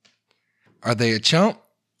Are they a chump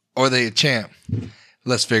or are they a champ?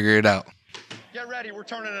 Let's figure it out. Get ready, we're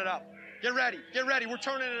turning it up. Get ready, we're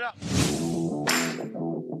turning it up.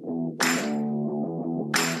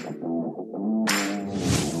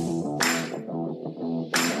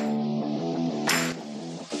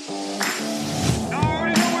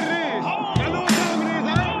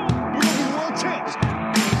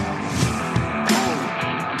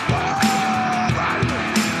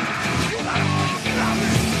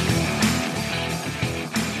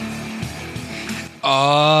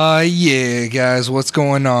 Yeah, guys, what's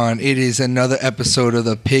going on? It is another episode of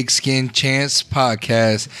the Pigskin Chance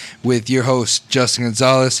podcast with your host, Justin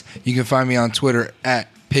Gonzalez. You can find me on Twitter at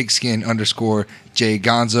pigskin_J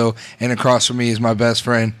Gonzo. And across from me is my best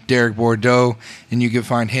friend, Derek Bordeaux. And you can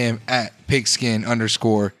find him at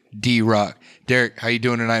pigskin_D Rock. Derek, how you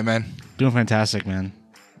doing tonight, man? Doing fantastic, man.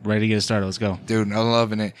 Ready to get started. Let's go. Dude, I'm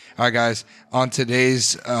loving it. All right, guys. On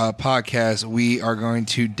today's podcast, we are going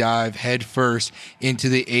to dive headfirst into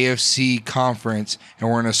the AFC conference, and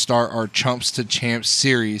we're going to start our Chumps to Champs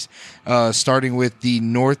series, starting with the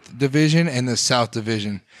North Division and the South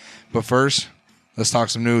Division. But first, let's talk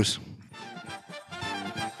some news.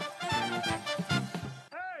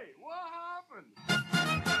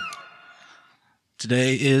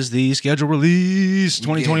 Today is the schedule release.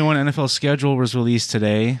 2021 NFL schedule was released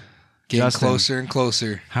today. Getting Justin, closer and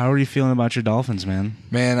closer. How are you feeling about your Dolphins, man?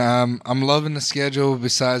 Man, I'm loving the schedule.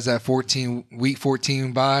 Besides that week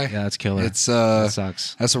 14 bye, Yeah, that's killer. It's that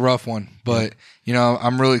sucks. That's a rough one, but you know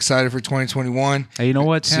I'm really excited for 2021. Hey, you know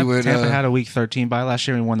what? See Tampa had a week 13 bye last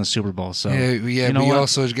year and won the Super Bowl. So yeah, you know but you what?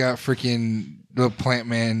 also got freaking the plant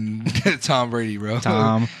man Tom Brady, bro.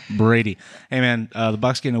 Tom Brady. Hey, man, the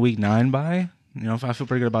Bucks getting a week 9 bye. You know, I feel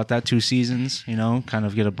pretty good about that. 2 seasons, you know, kind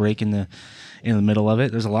of get a break in the middle of it.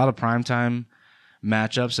 There's a lot of primetime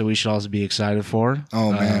matchups that we should also be excited for.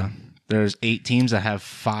 Oh, man. There's 8 teams that have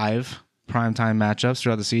 5 primetime matchups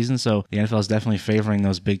throughout the season, so the NFL is definitely favoring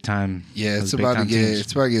those big time. Yeah, it's about to get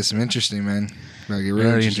some interesting, man. It's about to get really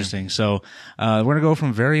Very interesting. So we're gonna go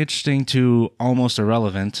from very interesting to almost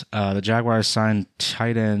irrelevant. The Jaguars signed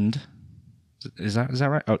tight end. Is that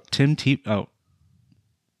right? Oh, Tim Tebow. Oh,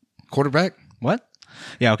 quarterback. what?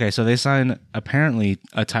 Yeah, okay. So they signed apparently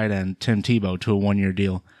a tight end, Tim Tebow, to a 1-year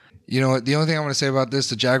deal. You know what? The only thing I'm going to say about this,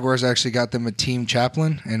 the Jaguars actually got them a team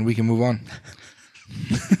chaplain, and we can move on.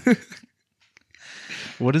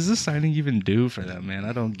 What does this signing even do for them, man?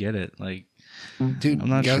 I don't get it. Like, dude, I'm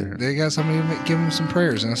not sure. They got somebody to give them some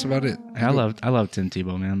prayers, and that's about it. I love Tim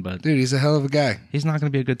Tebow, man, but dude, he's a hell of a guy. he's not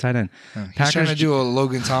going to be a good tight end. He's trying to do a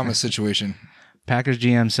Logan Thomas situation. Packers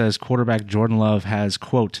GM says quarterback Jordan Love has,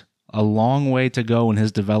 quote, a long way to go in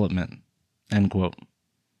his development, end quote.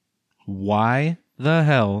 Why the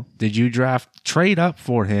hell did you trade up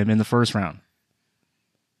for him in the first round?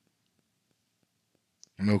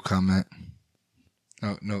 No comment.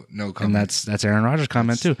 No comment. And that's Aaron Rodgers'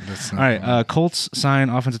 comment too. That's All not right, Colts sign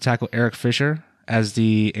offensive tackle Eric Fisher as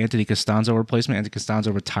the Anthony Costanzo replacement. Anthony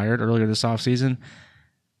Costanzo retired earlier this offseason,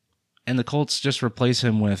 and the Colts just replace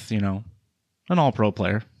him with, you know, an all-pro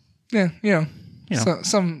player. Yeah, You know.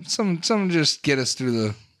 some just get us through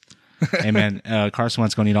the. Hey, man, Carson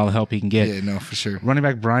Wentz going to need all the help he can get. Yeah, no, for sure. Running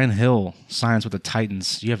back Brian Hill signs with the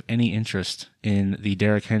Titans. Do you have any interest in the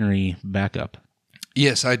Derrick Henry backup?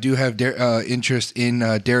 Yes, I do have interest in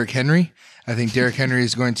Derrick Henry. I think Derrick Henry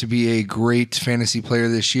is going to be a great fantasy player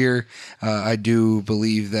this year. I do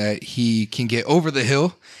believe that he can get over the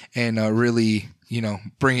hill and really, you know,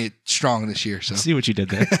 bring it strong this year. So See what you did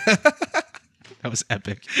there. That was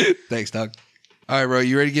epic. Thanks, Doug. All right, bro,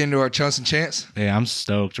 you ready to get into our Chunks and Chance? Hey, I'm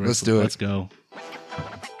stoked. Let's do it. Let's go.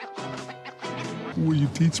 Will you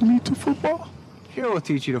teach me to football? Sure, we'll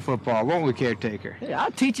teach you to football, won't we, caretaker? Hey,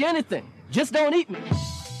 I'll teach you anything. Just don't eat me.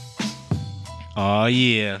 Oh,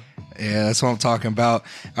 yeah. Yeah, that's what I'm talking about.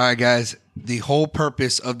 All right, guys. The whole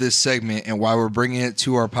purpose of this segment and why we're bringing it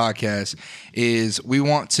to our podcast is we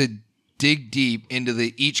want to dig deep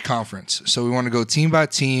into each conference. So we want to go team by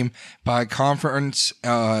team, by conference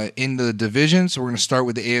in the division. So we're going to start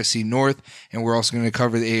with the AFC North, and we're also going to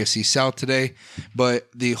cover the AFC South today. But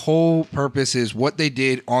the whole purpose is what they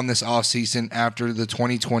did on this offseason after the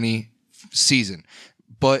 2020 season,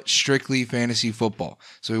 but strictly fantasy football.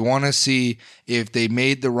 So we want to see if they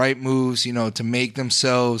made the right moves, you know, to make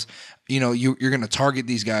themselves, you know, you're going to target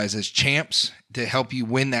these guys as champs to help you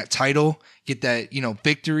win that title, get that, you know,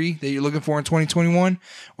 victory that you're looking for in 2021,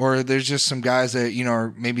 or there's just some guys that, you know,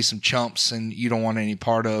 are maybe some chumps and you don't want any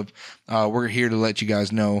part of. We're here to let you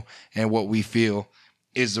guys know and what we feel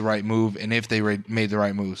is the right move and if they made the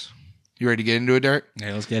right moves. You ready to get into it, Derek?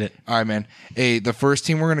 Hey, let's get it. All right, man. Hey, the first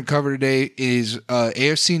team we're going to cover today is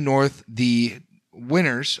AFC North, the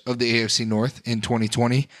winners of the AFC North in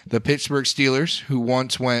 2020, the Pittsburgh Steelers, who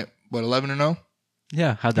once went, 11-0?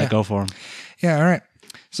 Yeah, how'd that go for them? Yeah, all right.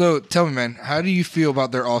 So tell me, man, how do you feel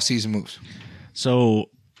about their all-season moves?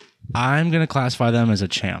 So I'm going to classify them as a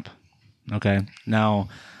champ. Okay. Now,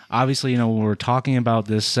 obviously, when we're talking about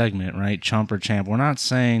this segment, right, chump or champ, we're not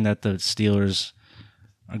saying that the Steelers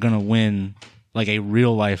are going to win like a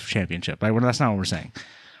real-life championship, right? That's not what we're saying.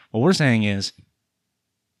 What we're saying is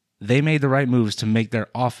they made the right moves to make their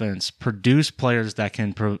offense produce players that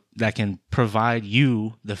can provide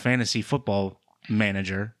you, the fantasy football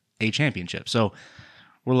manager, a championship. So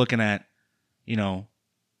we're looking at,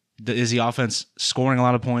 is the offense scoring a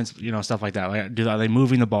lot of points, stuff like that. Are they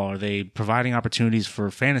moving the ball? Are they providing opportunities for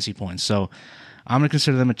fantasy points? So I'm going to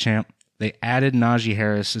consider them a champ. They added Najee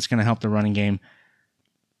Harris. It's going to help the running game.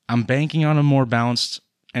 I'm banking on a more balanced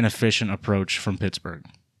and efficient approach from Pittsburgh.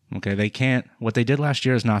 Okay, what they did last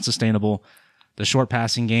year is not sustainable. The short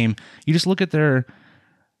passing game, you just look at their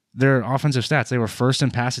offensive stats. They were first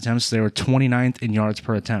in pass attempts. They were 29th in yards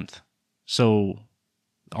per attempt. So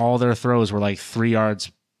all their throws were like 3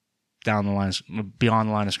 yards down the line, beyond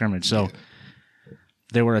the line of scrimmage. So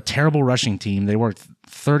they were a terrible rushing team. They worked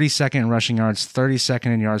 32nd in rushing yards, 32nd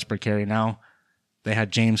in yards per carry. Now they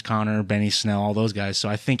had James Conner, Benny Snell, all those guys. So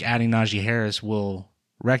I think adding Najee Harris will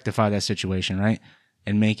rectify that situation, right?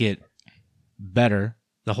 And make it better.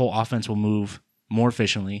 The whole offense will move more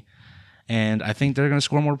efficiently. And I think they're going to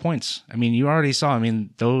score more points. I mean, you already saw,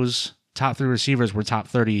 those top 3 receivers were top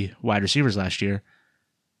 30 wide receivers last year.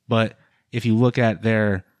 But if you look at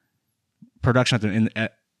their production,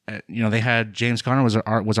 they had James Conner was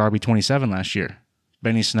RB27 last year.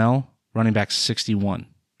 Benny Snell, running back 61.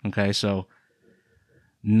 Okay, so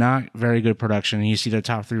not very good production. And you see their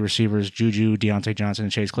top 3 receivers, Juju, Deontay Johnson,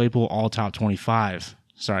 and Chase Claypool, all top 25.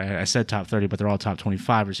 Sorry, I said top 30, but they're all top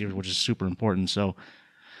 25 receivers, which is super important. So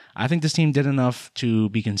I think this team did enough to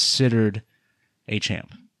be considered a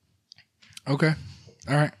champ. Okay.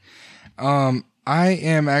 All right. I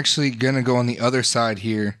am actually going to go on the other side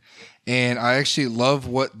here, and I actually love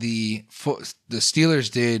what the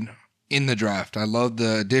Steelers did in the draft. I love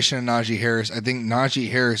the addition of Najee Harris. I think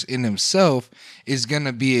Najee Harris in himself is going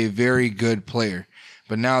to be a very good player.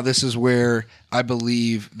 But now this is where I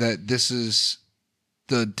believe that this is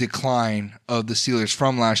the decline of the Steelers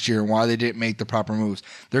from last year and why they didn't make the proper moves.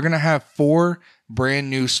 They're going to have 4 brand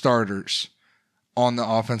new starters on the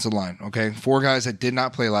offensive line, okay? 4 guys that did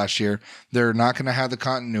not play last year. They're not going to have the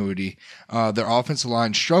continuity. Their offensive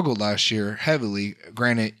line struggled last year heavily.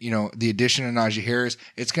 Granted, the addition of Najee Harris,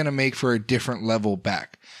 it's going to make for a different level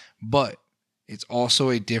back. But it's also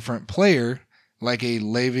a different player, like a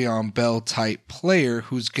Le'Veon Bell type player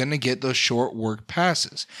who's going to get those short work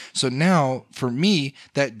passes. So now, for me,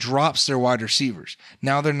 that drops their wide receivers.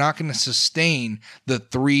 Now they're not going to sustain the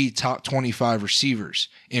 3 top 25 receivers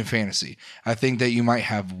in fantasy. I think that you might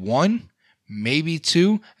have 1, maybe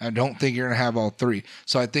 2. I don't think you're going to have all 3.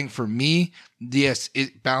 So I think for me, yes,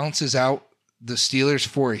 it balances out the Steelers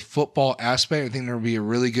for a football aspect. I think there will be a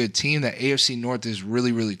really good team. That AFC North is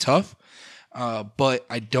really, really tough. But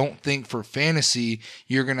I don't think for fantasy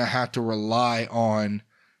you're going to have to rely on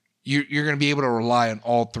you're going to be able to rely on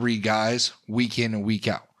all 3 guys week in and week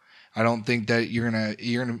out. I don't think that you're going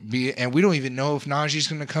to be, and we don't even know if Najee's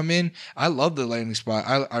going to come in. I love the landing spot.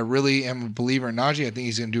 I really am a believer in Najee. I think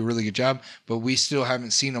he's going to do a really good job, but we still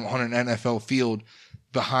haven't seen him on an NFL field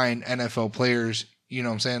behind NFL players. You know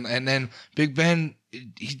what I'm saying? And then Big Ben,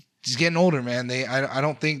 he's getting older, man. I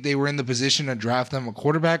don't think they were in the position to draft them a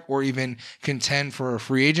quarterback or even contend for a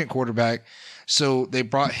free agent quarterback. So they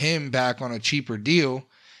brought him back on a cheaper deal.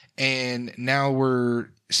 And now we're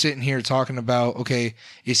sitting here talking about, okay,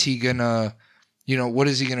 is he going to, what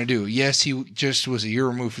is he going to do? Yes, he just was a year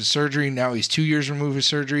removed from surgery. Now he's 2 years removed from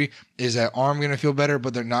surgery. Is that arm going to feel better?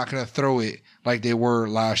 But they're not going to throw it like they were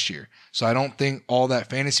last year. So I don't think all that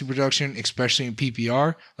fantasy production, especially in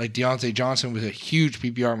PPR, like Deontay Johnson was a huge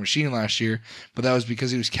PPR machine last year, but that was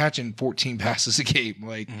because he was catching 14 passes a game.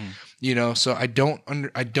 So I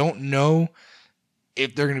don't know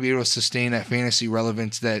if they're going to be able to sustain that fantasy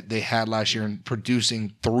relevance that they had last year in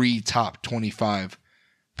producing 3 top 25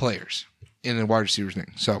 players in the wide receivers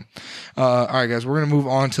thing. So, all right, guys, we're going to move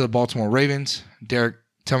on to the Baltimore Ravens. Derek,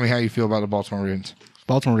 tell me how you feel about the Baltimore Ravens.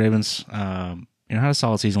 Baltimore Ravens, had a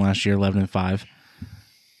solid season last year, 11-5.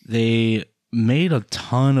 They made a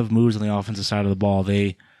ton of moves on the offensive side of the ball.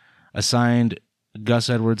 They assigned Gus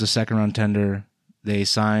Edwards a second-round tender. They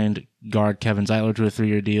signed guard Kevin Zeitler to a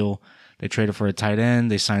 3-year deal. They traded for a tight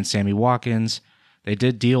end. They signed Sammy Watkins. They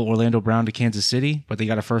did deal Orlando Brown to Kansas City, but they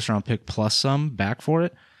got a first-round pick plus some back for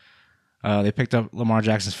it. They picked up Lamar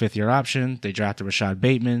Jackson's fifth-year option. They drafted Rashad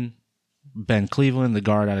Bateman, Ben Cleveland, the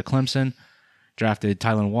guard out of Clemson, drafted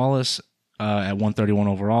Tylan Wallace at 131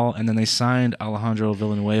 overall, and then they signed Alejandro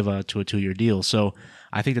Villanueva to a 2-year deal. So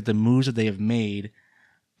I think that the moves that they have made,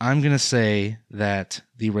 I'm going to say that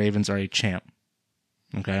the Ravens are a champ.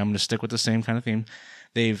 Okay, I'm going to stick with the same kind of theme.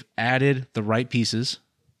 They've added the right pieces.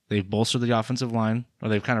 They've bolstered the offensive line, or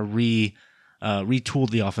they've kind of retooled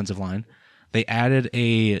the offensive line. They added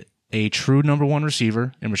a true number one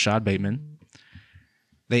receiver in Rashad Bateman.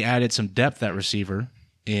 They added some depth at receiver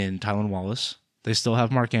in Tylan Wallace. They still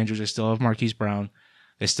have Mark Andrews. They still have Marquise Brown.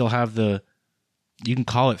 They still have you can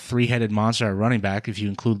call it three-headed monster at running back if you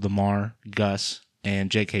include Lamar, Gus,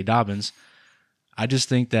 and J.K. Dobbins. I just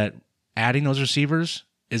think that adding those receivers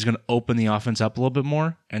is going to open the offense up a little bit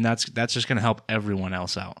more, and that's just going to help everyone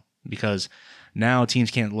else out because now teams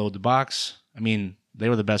can't load the box. I mean, they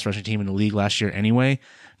were the best rushing team in the league last year anyway,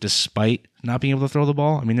 despite not being able to throw the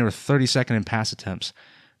ball. I mean, they were 32nd in pass attempts,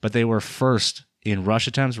 but they were first in rush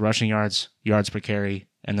attempts, rushing yards, yards per carry,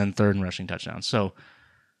 and then third in rushing touchdowns. So,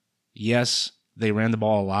 yes, they ran the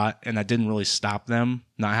ball a lot, and that didn't really stop them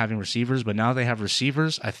not having receivers, but now they have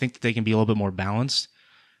receivers. I think that they can be a little bit more balanced.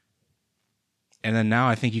 And then now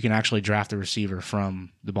I think you can actually draft a receiver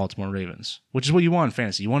from the Baltimore Ravens, which is what you want in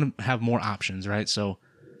fantasy. You want to have more options, right? So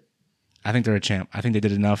I think they're a champ. I think they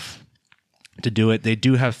did enough to do it. They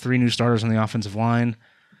do have 3 new starters on the offensive line,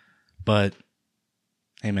 but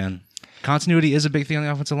hey, man, continuity is a big thing on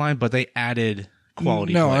the offensive line, but they added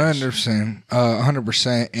quality players. I understand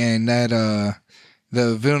 100%. And that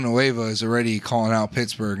the Villanueva is already calling out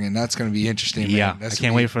Pittsburgh, and that's going to be interesting. Man. Yeah, I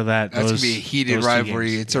can't wait for that. That's going to be a heated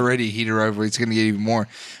rivalry. It's already a heated rivalry. It's going to get even more.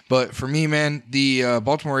 But for me, man, the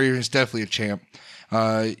Baltimore Ravens definitely a champ.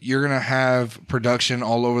 You're going to have production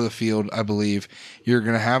all over the field, I believe. You're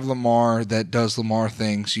going to have Lamar that does Lamar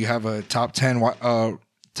things. You have a top 10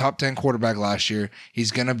 quarterback last year.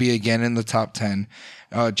 He's going to be again in the top 10.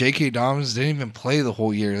 J.K. Dobbins didn't even play the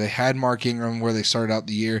whole year. They had Mark Ingram where they started out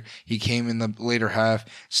the year. He came in the later half,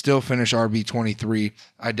 still finished RB23.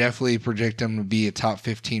 I definitely predict him to be a top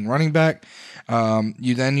 15 running back.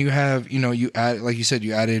 You have, you add, like you said,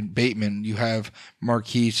 you added Bateman. You have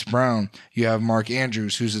Marquise Brown. You have Mark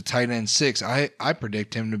Andrews, who's a tight end 6. I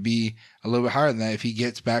predict him to be a little bit higher than that if he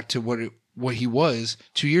gets back to what he was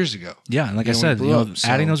 2 years ago. Yeah, and like I said,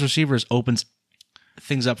 adding those receivers opens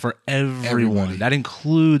things up for everyone. Everybody. That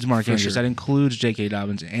includes Mark Andrews. Sure. That includes J.K.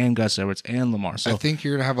 Dobbins and Gus Edwards and Lamar. So I think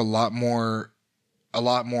you're going to have a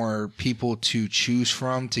lot more people to choose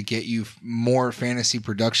from to get you more fantasy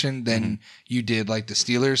production than you did like the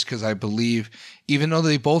Steelers, because I believe even though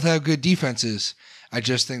they both have good defenses, I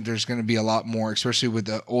just think there's going to be a lot more, especially with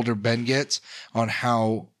the older Ben gets, on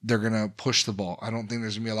how they're going to push the ball. I don't think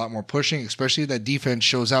there's going to be a lot more pushing, especially if that defense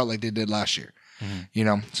shows out like they did last year.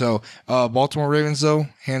 So Baltimore Ravens, though,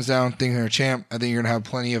 hands down, think they're a champ. I think you're going to have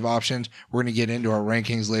plenty of options. We're going to get into our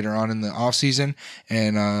rankings later on in the offseason,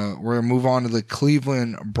 and we're going to move on to the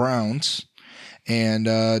Cleveland Browns. And,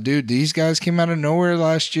 dude, these guys came out of nowhere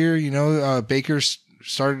last year. Baker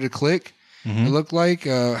started to click, it looked like.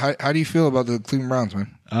 How do you feel about the Cleveland Browns,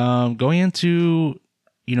 man? Going into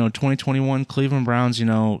 2021 Cleveland Browns,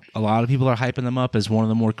 a lot of people are hyping them up as one of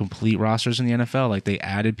the more complete rosters in the NFL. Like, they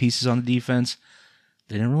added pieces on the defense.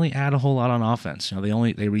 They didn't really add a whole lot on offense.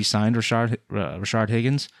 They re-signed Rashard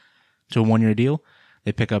Higgins to a 1-year deal.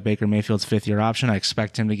 They pick up Baker Mayfield's 5th-year option. I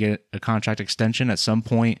expect him to get a contract extension at some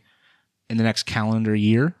point in the next calendar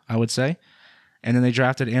year, I would say. And then they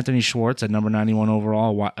drafted Anthony Schwartz at number 91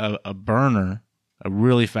 overall, a burner, a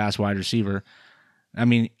really fast wide receiver. I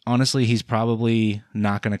mean, honestly, he's probably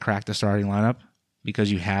not going to crack the starting lineup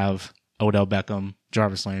because you have Odell Beckham,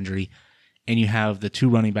 Jarvis Landry, and you have the 2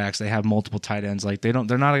 running backs. They have multiple tight ends. Like they're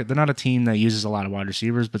not a team that uses a lot of wide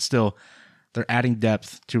receivers, but still, they're adding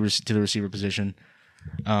depth to the receiver position.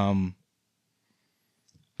 I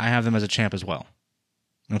have them as a champ as well.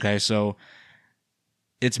 Okay, so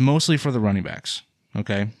it's mostly for the running backs.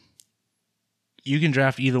 Okay, you can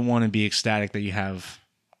draft either one and be ecstatic that you have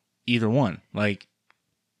either one. Like,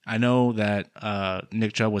 I know that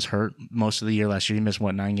Nick Chubb was hurt most of the year last year. He missed,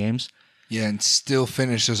 9 games? Yeah, and still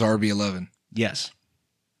finished as RB11. Yes.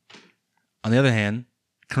 On the other hand,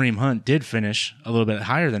 Kareem Hunt did finish a little bit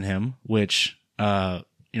higher than him, which,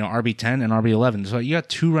 RB10 and RB11. So you got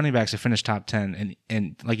 2 running backs that finished top 10.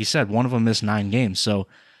 And like you said, one of them missed 9 games. So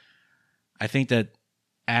I think that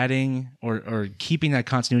adding or keeping that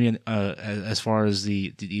continuity as far as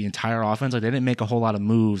the entire offense, like they didn't make a whole lot of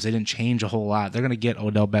moves. They didn't change a whole lot. They're going to get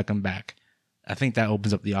Odell Beckham back. I think that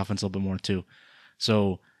opens up the offense a little bit more too.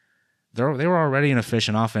 So they were already an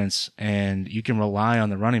efficient offense, and you can rely on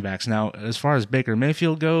the running backs. Now, as far as Baker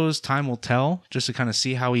Mayfield goes, time will tell, just to kind of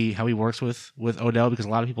see how he works with Odell, because a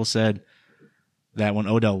lot of people said that when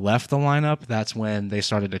Odell left the lineup, that's when they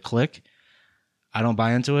started to click. I don't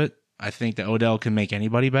buy into it. I think that Odell can make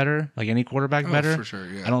anybody better, like any quarterback better. For sure,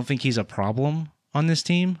 yeah. I don't think he's a problem on this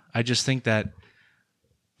team. I just think that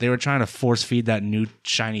they were trying to force feed that new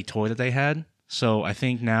shiny toy that they had. So I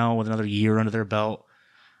think now with another year under their belt,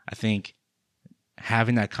 I think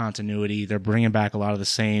having that continuity, they're bringing back a lot of the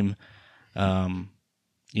same,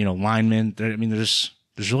 linemen. I mean, there's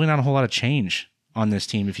really not a whole lot of change on this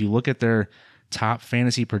team. If you look at their top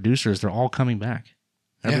fantasy producers, they're all coming back.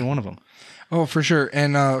 Every one of them. Oh, for sure.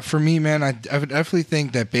 And for me, man, I would definitely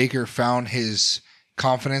think that Baker found his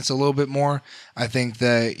confidence a little bit more. I think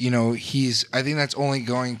that, I think that's only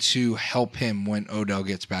going to help him when Odell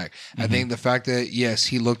gets back. I think the fact that, yes,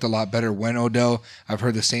 he looked a lot better when Odell, I've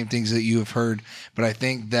heard the same things that you have heard, but I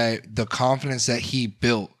think that the confidence that he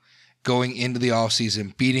built going into the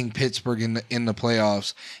offseason, beating Pittsburgh in the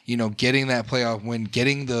playoffs, getting that playoff win,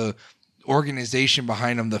 getting the organization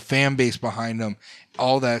behind him, the fan base behind him,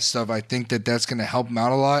 all that stuff. I think that that's going to help him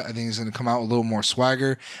out a lot. I think he's going to come out with a little more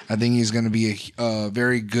swagger. I think he's going to be a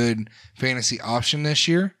very good fantasy option this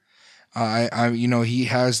year. He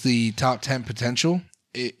has the top 10 potential,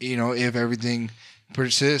 if everything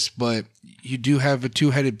persists, but you do have a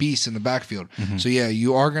two-headed beast in the backfield. So yeah,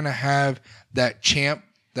 you are going to have that champ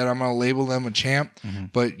that I'm going to label them a champ,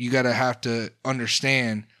 but you got to have to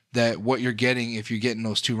understand that what you're getting, if you're getting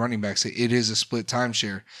those two running backs, it is a split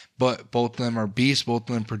timeshare, but both of them are beasts, both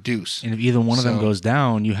of them produce. And if either one of them goes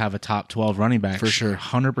down, you have a top 12 running back. For sure.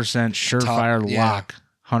 100% surefire lock.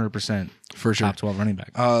 100%. For sure. Top 12 running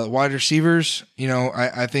back. Wide receivers,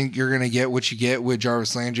 I think you're going to get what you get with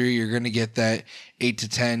Jarvis Landry. You're going to get that 8 to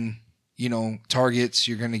 10, targets.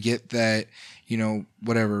 You're going to get that,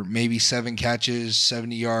 maybe 7 catches,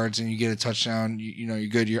 70 yards, and you get a touchdown. You're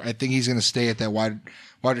good. I think he's going to stay at that wide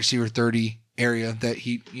receiver 30 area that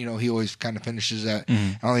he always kind of finishes at.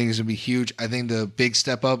 I don't think it's going to be huge. I think the big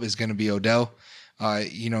step up is going to be Odell.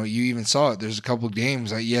 You even saw it. There's a couple of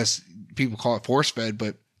games. Yes, people call it force fed,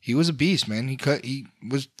 but he was a beast, man. He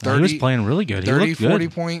was 30. He was playing really good. 30,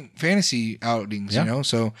 40-point fantasy outings,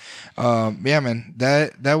 So, man,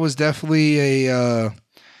 that was definitely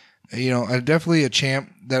definitely a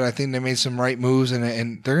champ that I think they made some right moves,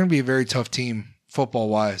 and they're going to be a very tough team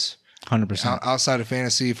football-wise. 100%. Outside of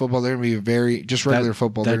fantasy football, they're going to be regular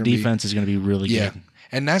football. That defense is going to be really good.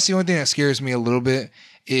 And that's the only thing that scares me a little bit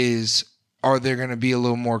is, are they going to be a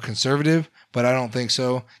little more conservative? But I don't think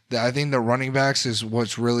so. I think the running backs is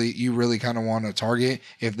what's you really kind of want to target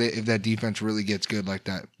if that defense really gets good like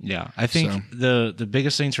that. Yeah, I think the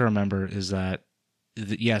biggest thing to remember is that,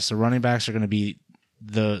 yes, the running backs are going to be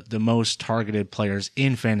the most targeted players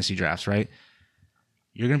in fantasy drafts, right?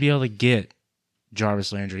 You're going to be able to get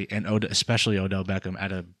Jarvis Landry and especially Odell Beckham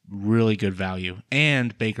at a really good value,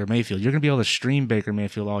 and Baker Mayfield. You're going to be able to stream Baker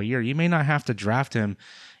Mayfield all year. You may not have to draft him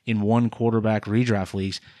in one quarterback redraft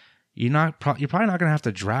leagues. You're probably not going to have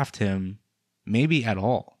to draft him maybe at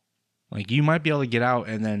all. Like, you might be able to get out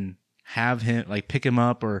and then have him, like, pick him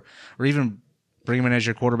up or even bring him in as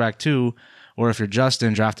your quarterback too. Or if you're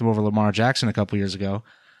Justin, draft him over Lamar Jackson a couple years ago.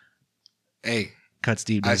 Hey, cuts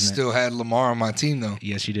deep. I still had Lamar on my team though.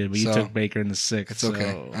 Yes, you did, but you took Baker in the 6th. It's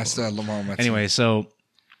okay. I still had Lamar on my team. Anyway, so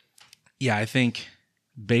yeah, I think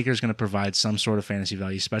Baker's going to provide some sort of fantasy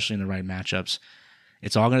value, especially in the right matchups.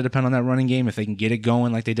 It's all going to depend on that running game. If they can get it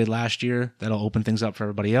going like they did last year, that'll open things up for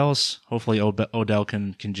everybody else. Hopefully Odell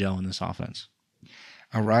can gel in this offense.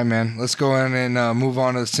 All right, man. Let's go in and move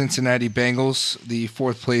on to the Cincinnati Bengals, the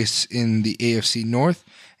 4th place in the AFC North,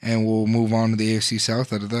 and we'll move on to the AFC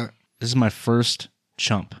South out of that. This is my first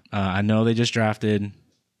chump. I know they just drafted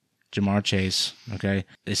Jamar Chase, okay?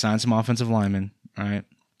 They signed some offensive linemen, all right?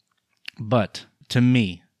 But to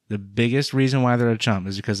me, the biggest reason why they're a chump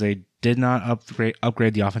is because they did not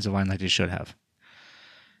upgrade the offensive line like they should have.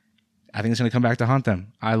 I think it's going to come back to haunt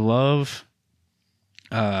them. I love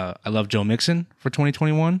Joe Mixon for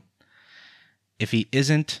 2021. If he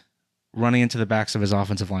isn't running into the backs of his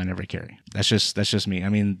offensive line every carry, that's just me. I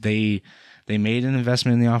mean, they made an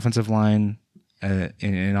investment in the offensive line,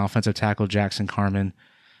 in offensive tackle Jackson Carman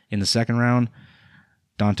in the 2nd round,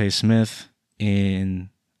 Dante Smith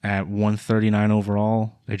at 139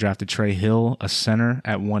 overall. They drafted Trey Hill, a center,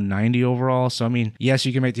 at 190 overall. So, I mean, yes,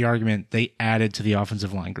 you can make the argument they added to the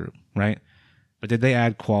offensive line group, right? But did they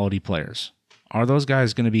add quality players? Are those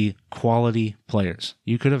guys going to be quality players?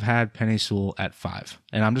 You could have had Penei Sewell at 5.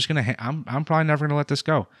 And I'm probably never going to let this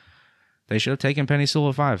go. They should have taken Penei Sewell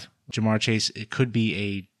at 5. Jamar Chase, it could be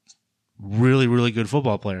a really, really good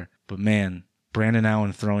football player. But man, Brandon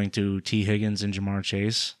Allen throwing to T. Higgins and Jamar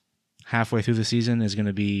Chase halfway through the season is going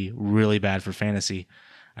to be really bad for fantasy.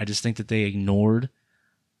 I just think that they ignored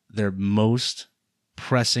their most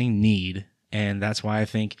pressing need. And that's why I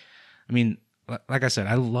think, I mean, like I said,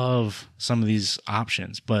 I love some of these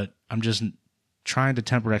options, but I'm just trying to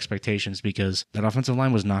temper expectations because that offensive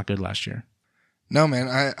line was not good last year. No, man,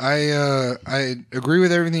 I agree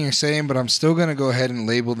with everything you're saying, but I'm still going to go ahead and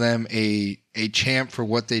label them a champ for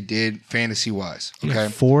what they did fantasy-wise. You Okay,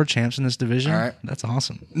 got 4 champs in this division? All right. That's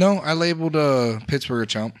awesome. No, I labeled Pittsburgh a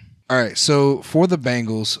champ. All right, so for the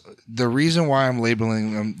Bengals, the reason why I'm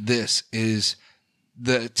labeling them this is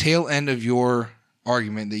the tail end of your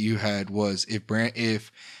argument that you had was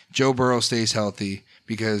if Joe Burrow stays healthy,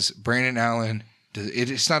 because Brandon Allen,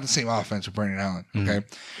 it's not the same offense with Brandon Allen. Okay,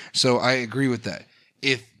 so I agree with that.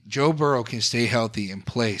 If Joe Burrow can stay healthy and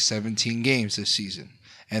play 17 games this season,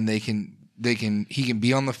 and he can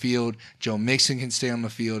be on the field, Joe Mixon can stay on the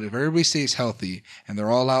field. If everybody stays healthy and they're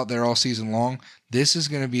all out there all season long, this is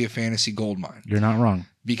going to be a fantasy goldmine. You're not wrong.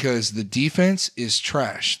 Because the defense is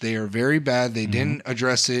trash. They are very bad. They didn't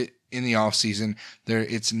address it in the offseason.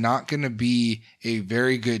 It's not going to be a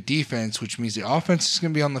very good defense, which means the offense is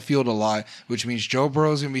going to be on the field a lot, which means Joe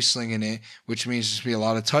Burrow is going to be slinging it, which means there's going to be a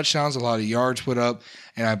lot of touchdowns, a lot of yards put up.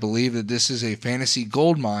 And I believe that this is a fantasy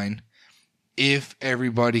goldmine if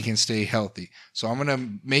everybody can stay healthy. So I'm going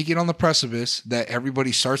to make it on the precipice that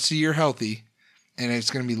everybody starts the year healthy, and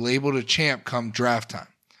it's going to be labeled a champ come draft time.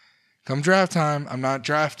 Come draft time, I'm not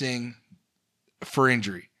drafting for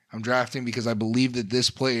injury. I'm drafting because I believe that this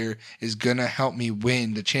player is going to help me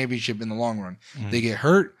win the championship in the long run. They get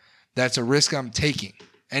hurt, that's a risk I'm taking.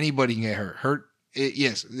 Anybody can get hurt.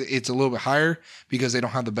 Yes, it's a little bit higher because they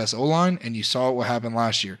don't have the best O-line, and you saw what happened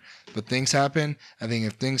last year. But things happen. I think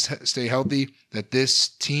if things stay healthy, that this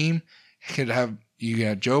team could have, you can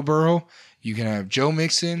have Joe Burrow, you can have Joe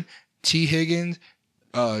Mixon, T. Higgins,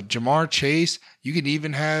 Jamar Chase. You could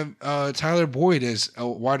even have Tyler Boyd as a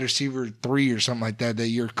wide receiver 3 or something like that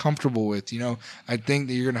you're comfortable with. I think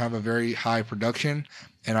that you're going to have a very high production,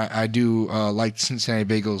 and I do like Cincinnati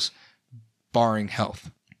Bengals barring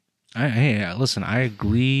health. Hey, listen, I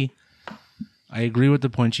agree. I agree with the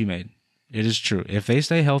point you made. It is true. If they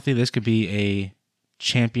stay healthy, this could be a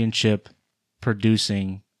championship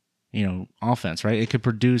producing, offense, right? It could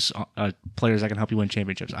produce players that can help you win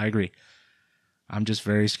championships. I agree. I'm just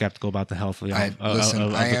very skeptical about the health of the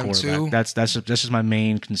quarterback. Too. That's just my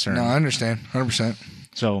main concern. No, I understand, 100%.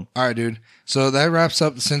 So, all right, dude. So that wraps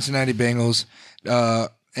up the Cincinnati Bengals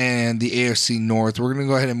and the AFC North. We're gonna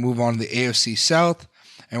go ahead and move on to the AFC South,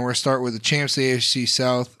 and we're gonna start with the champs of the AFC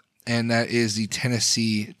South, and that is the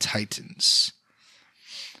Tennessee Titans.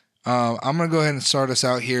 I'm gonna go ahead and start us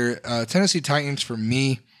out here. Tennessee Titans, for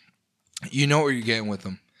me, you know what you're getting with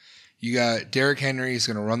them. You got Derrick Henry. He's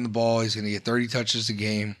going to run the ball. He's going to get 30 touches a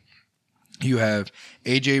game. You have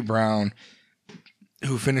A.J. Brown,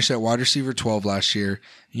 who finished at wide receiver 12 last year.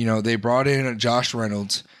 They brought in Josh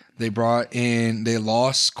Reynolds. They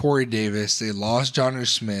lost Corey Davis. They lost Jonnu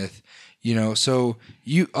Smith. So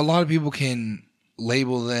a lot of people can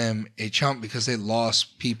label them a chump because they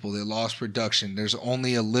lost people. They lost production. There's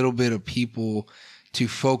only a little bit of people to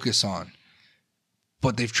focus on.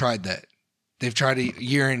 But they've tried that. They've tried it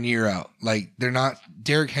year in, year out. Like, they're not –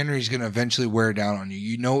 Derrick Henry's going to eventually wear down on you.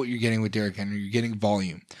 You know what you're getting with Derrick Henry. You're getting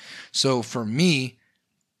volume. So, for me,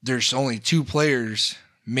 there's only 2 players,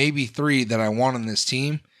 maybe 3, that I want on this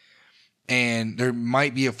team. And there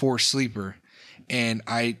might be a 4th sleeper. And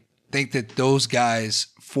I think that those guys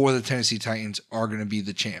for the Tennessee Titans are going to be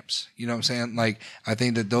the champs. You know what I'm saying? Like, I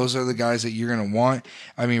think that those are the guys that you're going to want.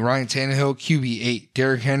 I mean, Ryan Tannehill, QB8.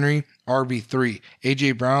 Derrick Henry, RB3.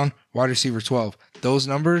 A.J. Brown, wide receiver 12. Those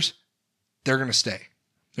numbers, they're going to stay.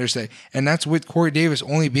 They're stay. And that's with Corey Davis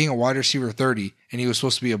only being a wide receiver 30, and this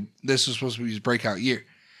was supposed to be his breakout year.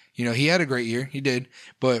 He had a great year. He did,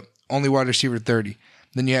 but only wide receiver 30.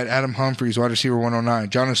 Then you had Adam Humphries, wide receiver 109.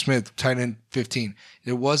 Jonnu Smith, tight end 15.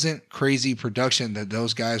 It wasn't crazy production that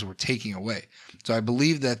those guys were taking away. So I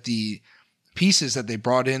believe that the pieces that they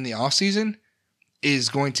brought in the offseason is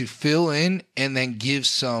going to fill in and then give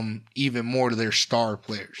some even more to their star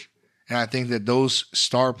players. And I think that those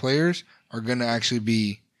star players are going to actually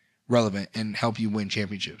be relevant and help you win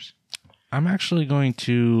championships. I'm actually going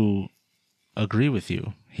to agree with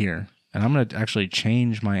you here. And I'm going to actually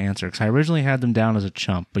change my answer because I originally had them down as a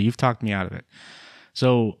chump, but you've talked me out of it.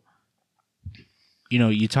 So,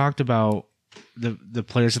 you talked about the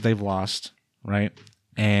players that they've lost, right?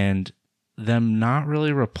 And them not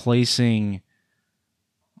really replacing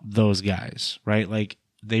those guys, right? Like,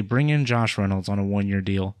 they bring in Josh Reynolds on a 1-year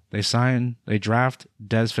deal. They draft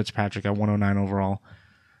Des Fitzpatrick at 109 overall.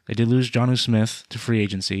 They did lose Jonnu Smith to free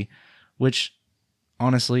agency, which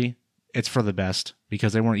honestly, it's for the best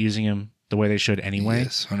because they weren't using him the way they should anyway.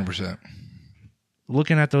 Yes, 100%.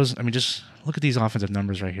 Looking at those, I mean, just look at these offensive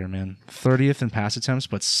numbers right here, man. 30th in pass attempts,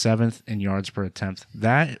 but 7th in yards per attempt.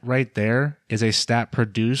 That right there is a stat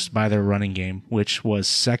produced by their running game, which was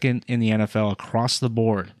 2nd in the NFL across the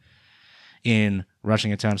board in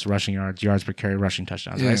rushing attempts, rushing yards, yards per carry, rushing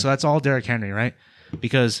touchdowns. Right? So that's all Derrick Henry, right?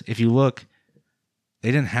 Because if you look,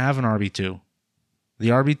 they didn't have an RB2. The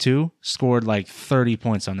RB2 scored like 30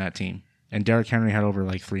 points on that team, and Derrick Henry had over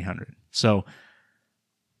like 300. So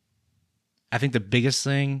I think the biggest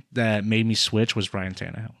thing that made me switch was Ryan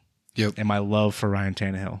Tannehill. Yep. And my love for Ryan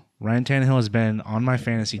Tannehill. Ryan Tannehill has been on my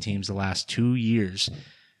fantasy teams the last 2 years.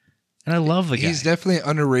 And I love the guy. He's definitely an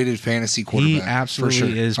underrated fantasy quarterback. He absolutely for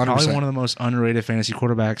sure. is 100%. probably one of the most underrated fantasy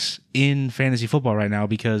quarterbacks in fantasy football right now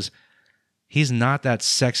because he's not that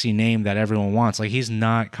sexy name that everyone wants. Like, he's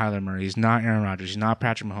not Kyler Murray. He's not Aaron Rodgers. He's not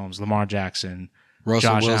Patrick Mahomes, Lamar Jackson,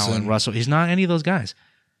 Russell Josh Wilson. Allen, Russell. He's not any of those guys.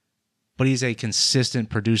 But he's a consistent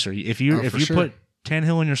producer. If you put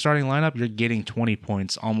Tannehill in your starting lineup, you're getting 20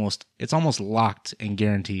 points. It's almost locked and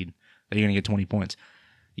guaranteed that you're going to get 20 points.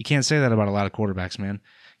 You can't say that about a lot of quarterbacks, man.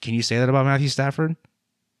 Can you say that about Matthew Stafford?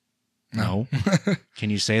 No. Can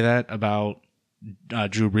you say that about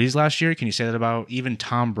Drew Brees last year? Can you say that about even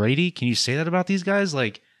Tom Brady? Can you say that about these guys?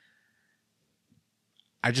 Like,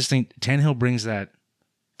 I just think Tannehill brings that,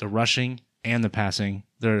 the rushing and the passing.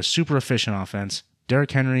 They're a super efficient offense.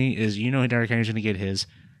 Derrick Henry is, Derrick Henry's going to get his.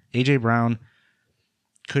 A.J. Brown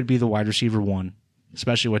could be the wide receiver 1,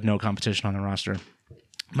 especially with no competition on the roster.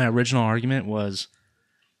 My original argument was,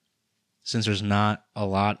 since there's not a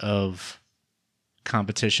lot of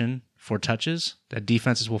competition for touches, that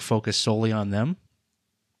defenses will focus solely on them.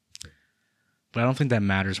 But I don't think that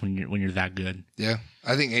matters when you're that good. Yeah,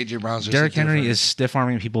 I think AJ Brown's just Derrick Henry is stiff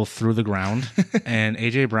arming people through the ground, and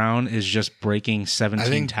AJ Brown is just breaking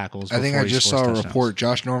 17 tackles. I think I just saw a touchdowns. report.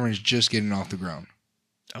 Josh Norman is just getting off the ground.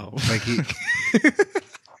 Oh, Like he.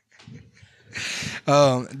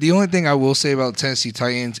 The only thing I will say about Tennessee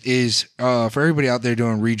Titans is for everybody out there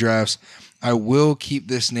doing redrafts, I will keep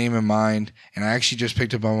this name in mind, and I actually just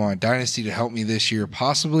picked up on my dynasty to help me this year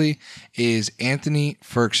possibly, is Anthony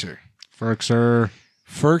Firkser.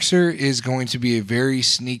 Firkser is going to be a very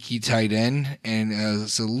sneaky tight end, and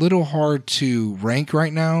it's a little hard to rank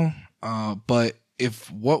right now, but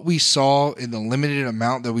if what we saw in the limited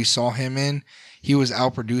amount that we saw him in, he was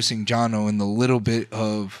outproducing Jono in the little bit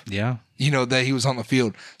of that he was on the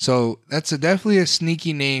field. So that's definitely a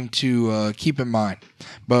sneaky name to keep in mind.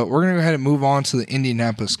 But we're going to go ahead and move on to the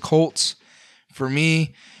Indianapolis Colts. For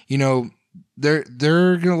me, they're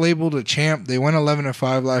going to label the champ. They went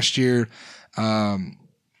 11-5 last year.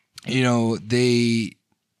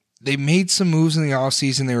 They made some moves in the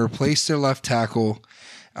offseason. They replaced their left tackle.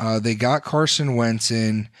 They got Carson Wentz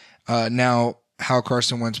in. Now, how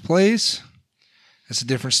Carson Wentz plays, that's a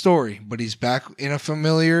different story. But he's back in a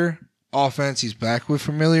familiar offense. He's back with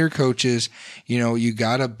familiar coaches. You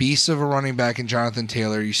got a beast of a running back in Jonathan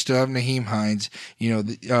Taylor. You still have Naheem Hines.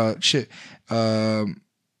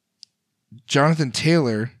 Jonathan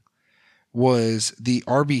Taylor was the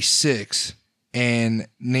RB6 and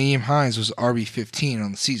Naheem Hines was RB15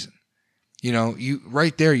 on the season. You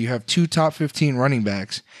right there, you have 2 top 15 running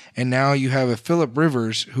backs, and now you have a Phillip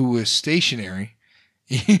Rivers who was stationary,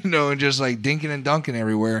 and just like dinking and dunking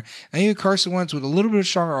everywhere. And you have Carson Wentz with a little bit of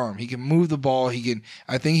stronger arm. He can move the ball.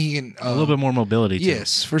 I think he can a little bit more mobility too.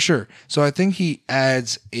 Yes, for sure. So I think he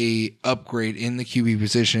adds a upgrade in the QB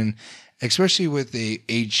position, especially with a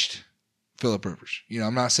aged Phillip Rivers.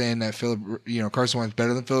 I'm not saying that Carson Wentz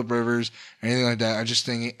better than Phillip Rivers or anything like that. I just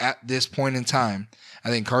think at this point in time, I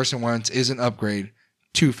think Carson Wentz is an upgrade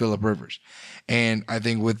to Phillip Rivers. And I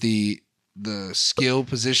think with the skill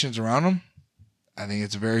positions around him, I think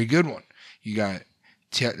it's a very good one. You got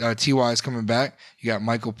T.Y. is coming back. You got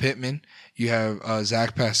Michael Pittman. You have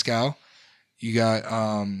Zach Pascal. You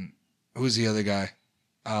got who's the other guy?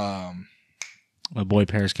 My boy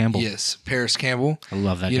Paris Campbell. Yes, Paris Campbell. I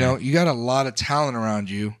love that guy. You got a lot of talent around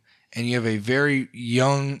you, and you have a very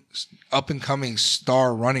young, up-and-coming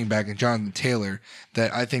star running back in Jonathan Taylor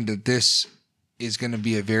that I think that this is going to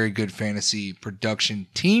be a very good fantasy production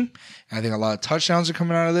team. And I think a lot of touchdowns are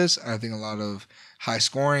coming out of this. I think a lot of high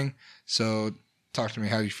scoring. So talk to me.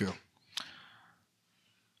 How do you feel?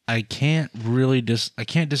 I can't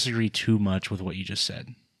disagree too much with what you just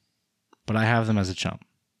said, but I have them as a chump.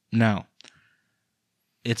 Now,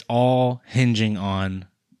 it's all hinging on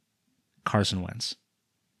Carson Wentz.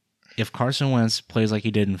 if Carson Wentz plays like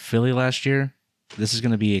he did in Philly last year, this is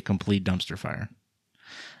going to be a complete dumpster fire.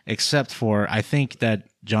 Except for, I think that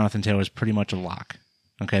Jonathan Taylor is pretty much a lock.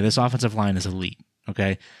 Okay, this offensive line is elite.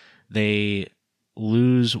 Okay, they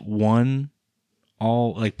lose one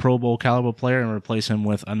Pro Bowl caliber player and replace him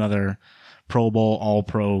with another Pro Bowl All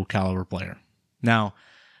Pro caliber player. Now,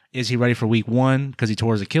 is he ready for Week 1 because he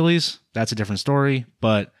tore his Achilles? That's a different story.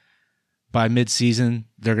 But by mid-season,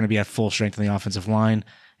 they're going to be at full strength in the offensive line,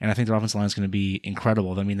 and I think their offensive line is going to be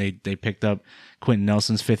incredible. I mean, they picked up Quentin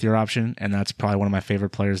Nelson's fifth-year option, and that's probably one of my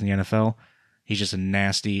favorite players in the NFL. He's just a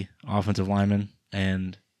nasty offensive lineman,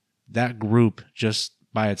 and that group just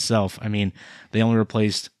by itself, I mean, they only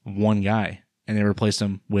replaced one guy, and they replaced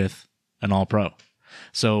him with an All-Pro.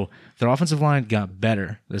 So their offensive line got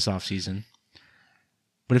better this offseason.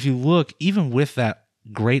 But if you look, even with that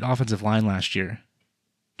great offensive line last year,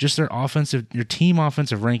 just your team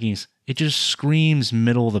offensive rankings, it just screams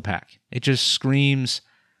middle of the pack. It just screams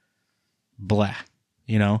blah,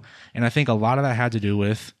 And I think a lot of that had to do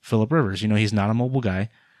with Phillip Rivers. He's not a mobile guy.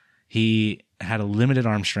 He had a limited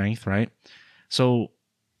arm strength, right? So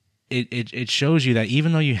it shows you that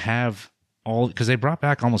even though you have because they brought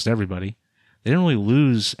back almost everybody, they didn't really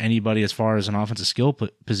lose anybody as far as an offensive skill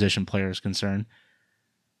position player is concerned.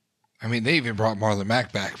 I mean, they even brought Marlon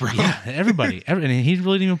Mack back, bro. Yeah, everybody. And he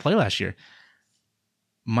really didn't even play last year.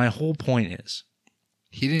 My whole point is,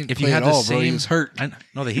 he didn't play at all, bro. He was hurt.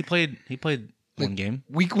 He played one game.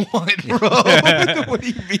 Week 1, bro. What do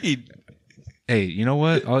you mean? Hey, you know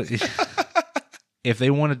what? If they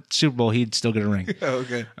won a Super Bowl, he'd still get a ring.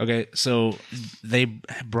 Okay. Okay, so they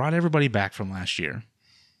brought everybody back from last year,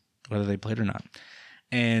 whether they played or not.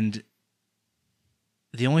 And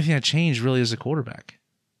the only thing that changed really is the quarterback.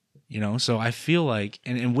 So I feel like,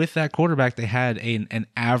 and with that quarterback, they had an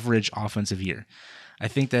average offensive year. I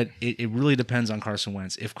think that it really depends on Carson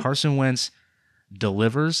Wentz. If Carson Wentz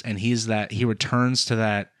delivers and he returns to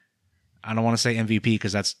that, I don't want to say MVP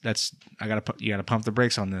because you got to pump the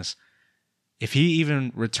brakes on this. If he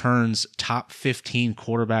even returns top 15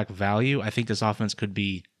 quarterback value, I think this offense could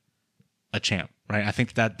be a champ, right? I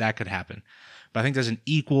think that could happen. But I think there's an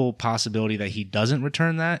equal possibility that he doesn't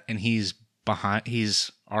return that and he's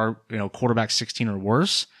our quarterback 16 or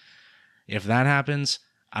worse. If that happens,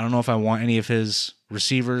 I don't know if I want any of his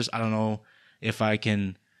receivers. I don't know if I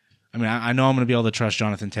can. I mean, I know I'm going to be able to trust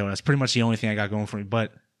Jonathan Taylor. That's pretty much the only thing I got going for me.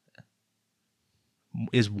 But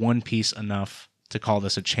is one piece enough to call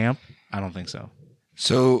this a champ? I don't think so.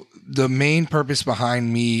 So the main purpose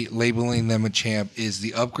behind me labeling them a champ is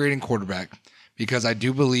the upgrade in quarterback, because I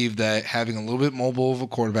do believe that having a little bit mobile of a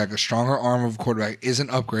quarterback, a stronger arm of a quarterback, is an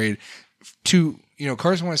upgrade to,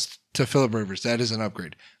 Carson Wentz to Phillip Rivers. That is an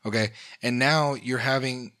upgrade. Okay. And now you're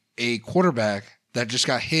having a quarterback that just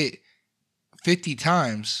got hit 50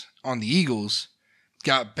 times on the Eagles,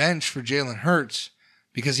 got benched for Jalen Hurts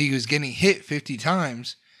because he was getting hit 50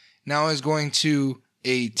 times, now is going to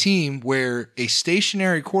a team where a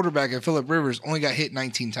stationary quarterback at Phillip Rivers only got hit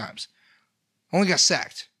 19 times. Only got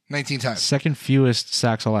sacked 19 times. Second fewest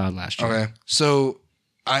sacks allowed last year. Okay. So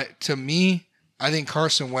I think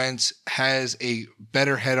Carson Wentz has a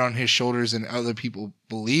better head on his shoulders than other people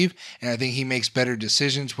believe, and I think he makes better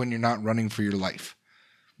decisions when you're not running for your life.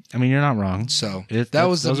 I mean, you're not wrong. So that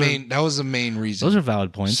was the main reason. Those are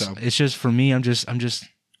valid points. So, it's just for me, I'm just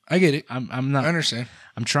I get it. I'm not. I understand.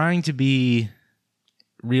 I'm trying to be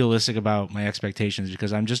realistic about my expectations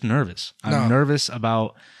because I'm just nervous. I'm nervous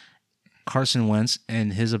about Carson Wentz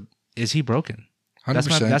and is he broken?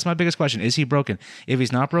 100%. That's my biggest question. Is he broken? If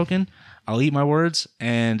he's not broken, I'll eat my words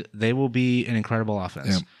and they will be an incredible offense.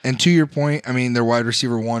 Yeah. And to your point, I mean, their wide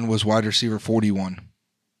receiver 1 was wide receiver 41.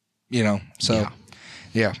 So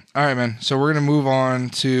yeah. All right, man. So we're going to move on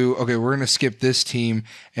to, we're going to skip this team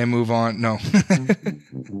and move on. No.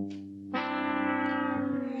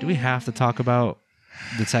 Do we have to talk about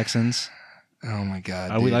the Texans? Oh my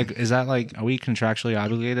God. Are we are we contractually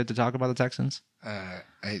obligated to talk about the Texans? I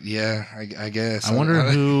guess. I wonder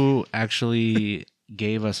who actually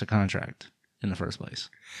gave us a contract in the first place.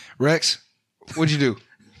 Rex, what'd you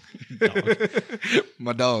do?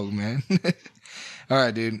 My dog, man. All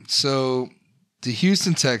right, dude. So the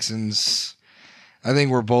Houston Texans, I think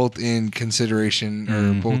we're both in consideration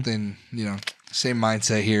or both in, same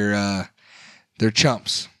mindset here. They're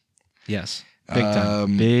chumps. Yes. Big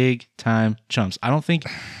time. Big time chumps. I'm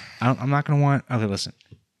not going to want. Okay, listen.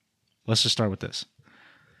 Let's just start with this.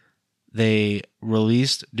 They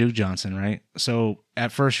released Duke Johnson, right? So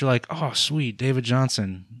at first you're like, oh, sweet, David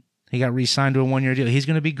Johnson. He got re-signed to a 1-year deal. He's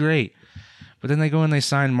going to be great. But then they go and they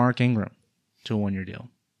sign Mark Ingram to a 1-year deal.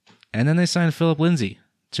 And then they signed Philip Lindsay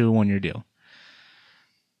to a 1-year deal.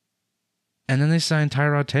 And then they signed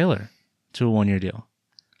Tyrod Taylor to a 1-year deal.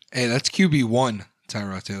 Hey, that's QB1,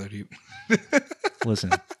 Tyrod Taylor. Dude.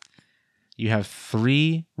 Listen, you have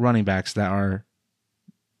 3 running backs that are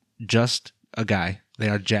just a guy. They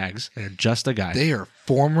are Jags. They are just a guy. They are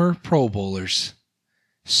former Pro Bowlers,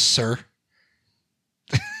 sir.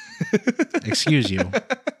 Excuse you.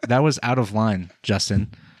 That was out of line,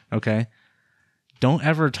 Justin. Okay? Don't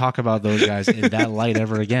ever talk about those guys in that light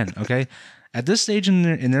ever again, okay? At this stage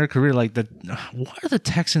in their career, like, what are the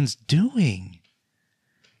Texans doing?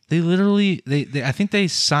 They literally, I think they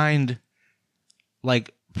signed,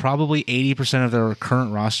 like, probably 80% of their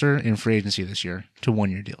current roster in free agency this year to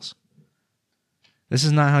 1-year deals. This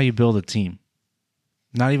is not how you build a team.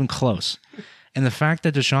 Not even close. And the fact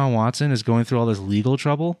that Deshaun Watson is going through all this legal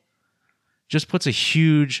trouble just puts a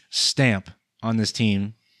huge stamp on this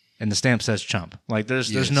team, and the stamp says chump. Like,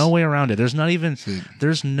 there's no way around it. There's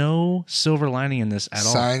no silver lining in this at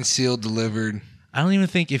all. Signed, sealed, delivered. I don't even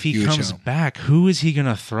think if he comes back, who is he going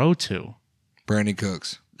to throw to? Brandon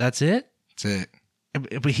Cooks. That's it? That's it.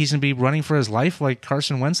 But he's going to be running for his life like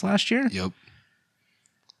Carson Wentz last year? Yep.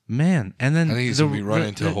 Man, and then I think he's going to be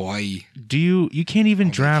running to Hawaii. You can't even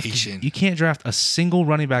draft vacation. You can't draft a single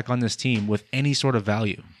running back on this team with any sort of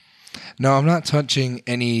value. No, I'm not touching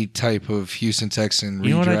any type of Houston Texan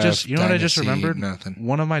redraft. You know what I just remembered? Nothing.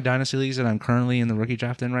 One of my dynasty leagues that I'm currently in the rookie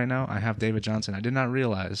draft in right now, I have David Johnson. I did not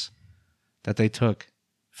realize that they took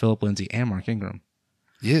Phillip Lindsay and Mark Ingram.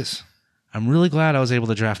 Yes. I'm really glad I was able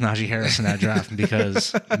to draft Najee Harris in that draft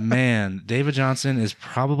because, man, David Johnson is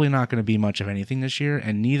probably not going to be much of anything this year,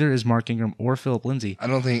 and neither is Mark Ingram or Phillip Lindsay. I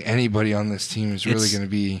don't think anybody on this team is really going to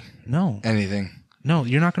be anything. No,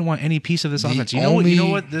 you're not going to want any piece of this offense. You know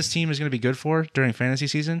what this team is going to be good for during fantasy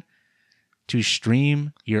season? To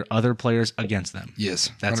stream your other players against them. Yes,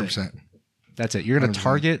 that's 100%. it. That's it. You're going to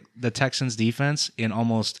target the Texans defense in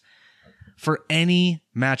almost for any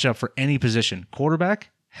matchup for any position.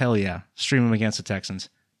 Quarterback, hell yeah, stream them against the Texans.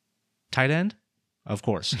 Tight end, of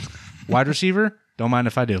course. Wide receiver, don't mind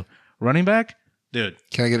if I do. Running back, dude.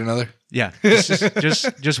 Can I get another? Yeah,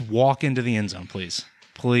 just walk into the end zone, please.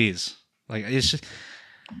 Like, it's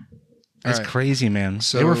right. Crazy, man.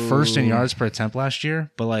 So, they were first in yards per attempt last year,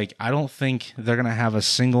 but like, I don't think they're going to have a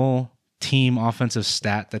single team offensive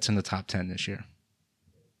stat that's in the top 10 this year.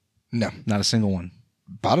 No, not a single one.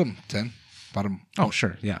 Bottom 10. Oh,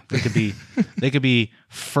 sure. Yeah. They could be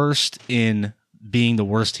first in being the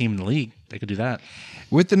worst team in the league. They could do that.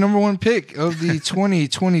 With the number 1 pick of the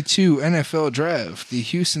 2022 NFL draft, the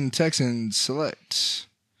Houston Texans select.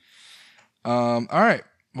 All right.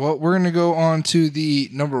 Well, we're going to go on to the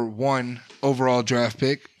number 1 overall draft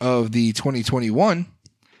pick of the 2021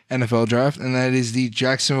 NFL draft, and that is the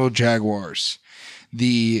Jacksonville Jaguars.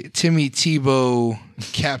 The Timmy Tebow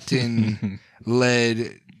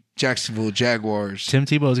captain-led Jacksonville Jaguars. Tim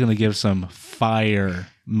Tebow is going to give some fire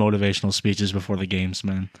motivational speeches before the games,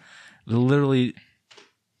 man. Literally,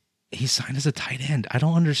 he signed as a tight end. I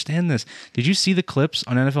don't understand this. Did you see the clips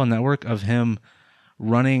on NFL Network of him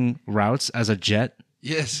running routes as a jet?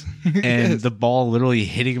 Yes. And the ball literally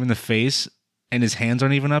hitting him in the face, and his hands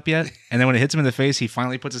aren't even up yet. And then when it hits him in the face, he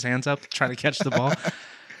finally puts his hands up to try to catch the ball.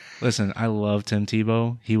 Listen, I love Tim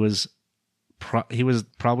Tebow. He was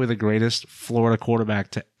probably the greatest Florida quarterback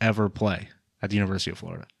to ever play at the University of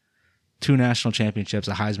Florida. 2 national championships,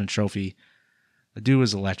 a Heisman Trophy. The dude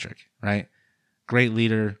was electric, right? Great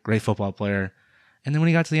leader, great football player. And then when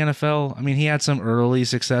he got to the NFL, I mean, he had some early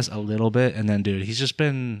success a little bit. And then, dude, he's just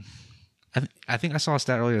been... I think I saw a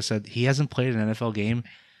stat earlier that said he hasn't played an NFL game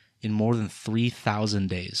in more than 3,000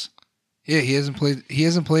 days. Yeah, he hasn't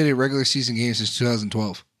played a regular season game since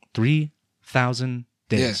 2012. 3,000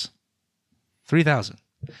 days. Yeah. 3,000.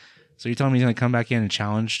 So you're telling me he's going to come back in and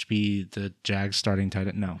challenge to be the Jags starting tight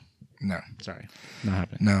end? No. Sorry. Not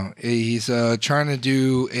happening. No. He's trying to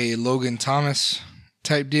do a Logan Thomas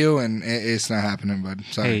type deal, and it's not happening, bud.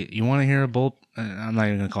 Sorry. Hey, you want to hear a bold... I'm not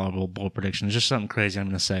even going to call it a bold prediction. It's just something crazy I'm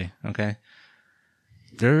going to say, okay?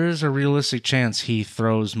 There is a realistic chance he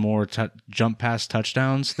throws more jump pass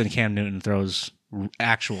touchdowns than Cam Newton throws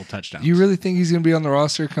actual touchdowns. You really think he's going to be on the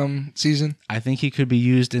roster come season? I think he could be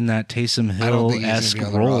used in that Taysom Hill-esque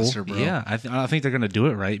role. Roster, bro. Yeah, I think they're going to do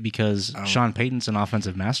it right because Sean Payton's an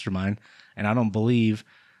offensive mastermind, and I don't believe...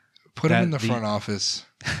 Put him in the front office.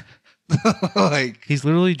 Like, he's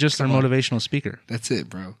literally just their motivational speaker. That's it,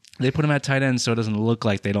 bro. They put him at tight end so it doesn't look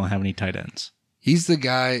like they don't have any tight ends. He's the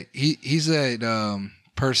guy. He's that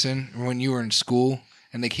person when you were in school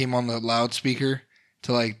and they came on the loudspeaker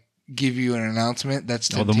to like give you an announcement. That's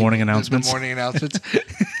the morning announcements. The morning announcements.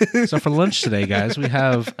 So for lunch today, guys, we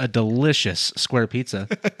have a delicious square pizza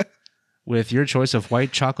with your choice of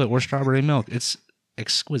white chocolate or strawberry milk. It's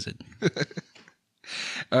exquisite.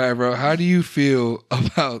 All right, bro. How do you feel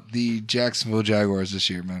about the Jacksonville Jaguars this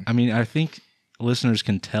year, man? I mean, I think listeners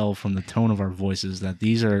can tell from the tone of our voices that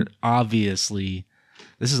this is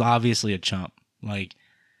obviously a chump. Like,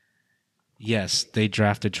 yes, they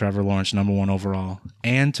drafted Trevor Lawrence number 1 overall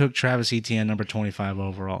and took Travis Etienne number 25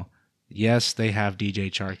 overall. Yes, they have DJ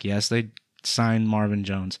Chark. Yes, they signed Marvin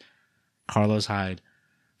Jones, Carlos Hyde,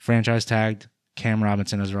 franchise tagged Cam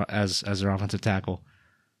Robinson as their offensive tackle.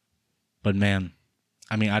 But man,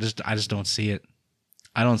 I mean, I just don't see it.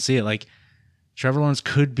 I don't see it. Like, Trevor Lawrence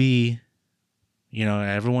could be,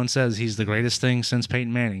 everyone says he's the greatest thing since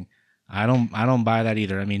Peyton Manning. I don't buy that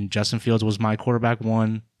either. I mean, Justin Fields was my quarterback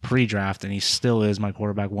 1 pre-draft, and he still is my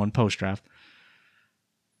quarterback 1 post-draft.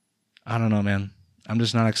 I don't know, man. I'm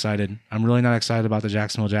just not excited. I'm really not excited about the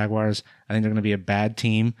Jacksonville Jaguars. I think they're going to be a bad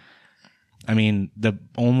team. I mean, the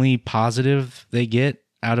only positive they get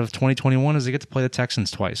out of 2021 is they get to play the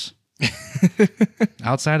Texans twice.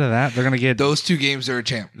 Outside of that, they're going to get... Those 2 games are a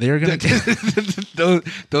champ. They're going to get...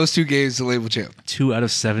 those 2 games to label champ. 2 out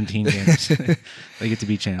of 17 games. They get to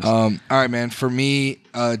be champs. All right, man. For me,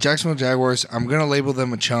 Jacksonville Jaguars, I'm going to label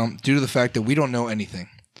them a chump due to the fact that we don't know anything.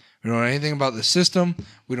 We don't know anything about the system.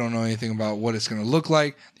 We don't know anything about what it's going to look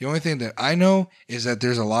like. The only thing that I know is that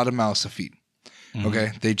there's a lot of mouths to feed. Mm-hmm.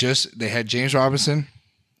 Okay? They had James Robinson,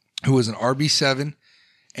 who was an RB7,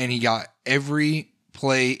 and he got every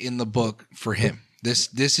play in the book for him. This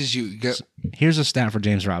is you. Here's a stat for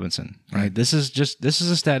James Robinson, right? This is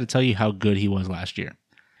a stat to tell you how good he was last year.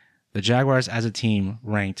 The Jaguars as a team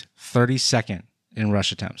ranked 32nd in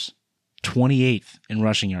rush attempts, 28th in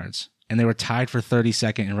rushing yards, and they were tied for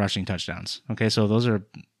 32nd in rushing touchdowns. Okay, so those are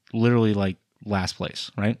literally like last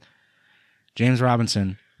place, right? James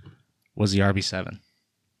Robinson was the RB7.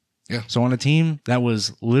 Yeah. So on a team that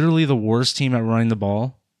was literally the worst team at running the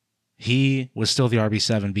ball, he was still the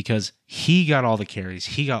RB7 because he got all the carries.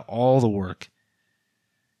 He got all the work.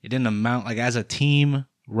 It didn't amount, like, as a team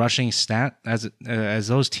rushing stat, as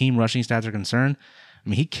those team rushing stats are concerned, I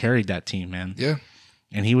mean, he carried that team, man. Yeah.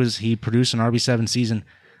 And he produced an RB7 season.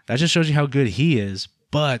 That just shows you how good he is,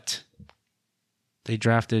 but they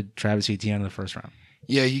drafted Travis Etienne in the first round.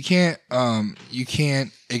 Yeah, you can't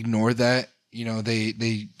ignore that.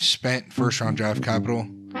 They spent first round draft capital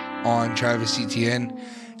on Travis Etienne.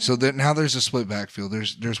 So that now there's a split backfield.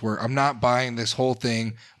 There's work. I'm not buying this whole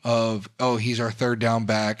thing of, he's our third down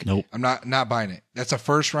back. Nope. I'm not buying it. That's a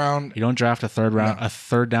first round. You don't draft a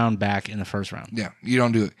third down back in the first round. Yeah, you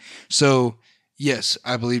don't do it. So yes,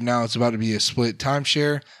 I believe now it's about to be a split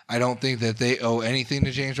timeshare. I don't think that they owe anything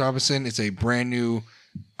to James Robinson. It's a brand new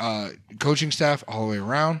coaching staff all the way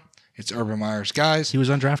around. It's Urban Meyer's guys. He was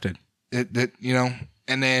undrafted. And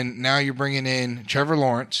then now you're bringing in Trevor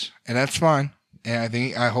Lawrence, and that's fine. And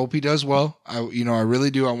I hope he does well. I really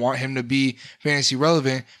do. I want him to be fantasy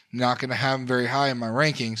relevant. I'm not going to have him very high in my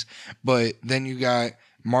rankings, but then you got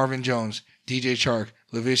Marvin Jones, DJ Chark,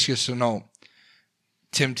 Laviska Shenault,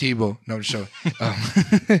 Tim Tebow. No, just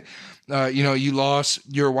joking. You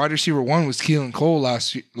lost your wide receiver 1 was Keelan Cole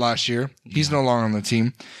last year. He's no longer on the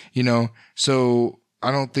team. So I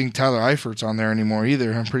don't think Tyler Eifert's on there anymore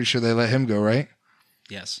either. I'm pretty sure they let him go, right?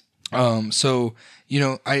 Yes. So,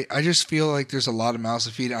 I just feel like there's a lot of mouths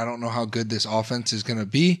to feed. I don't know how good this offense is going to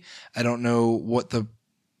be. I don't know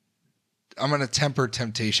I'm going to temper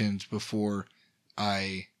temptations before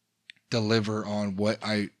I deliver on what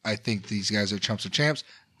I think these guys are chumps or champs,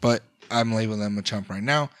 but I'm labeling them a chump right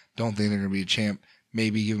now. Don't think they're going to be a champ.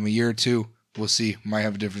 Maybe give them a year or 2. We'll see. Might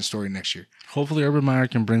have a different story next year. Hopefully Urban Meyer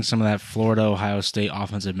can bring some of that Florida, Ohio State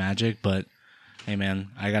offensive magic, but hey, man,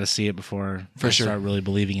 I got to see it before I start really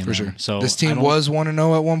believing in them. Sure. So this team was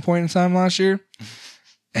 1-0 at one point in time last year,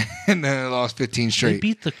 and then they lost 15 straight. They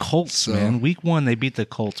beat the Colts, man. Week 1, they beat the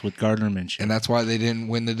Colts with Gardner Minshew. And that's why they didn't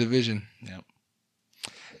win the division. Yep.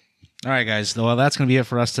 All right, guys. Well, that's going to be it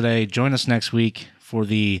for us today. Join us next week for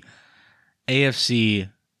the AFC,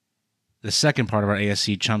 the second part of our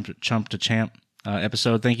AFC Chump to Champ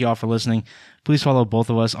episode. Thank you all for listening. Please follow both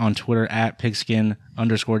of us on Twitter at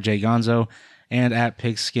pigskin_jgonzo and at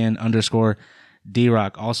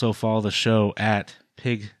pigskin_drock. Also follow the show at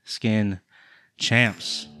Pigskin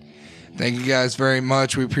Champs. Thank you guys very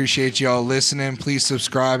much. We appreciate y'all listening. Please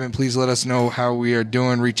subscribe and please let us know how we are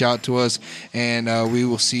doing. Reach out to us, and we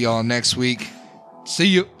will see y'all next week. See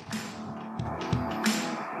you.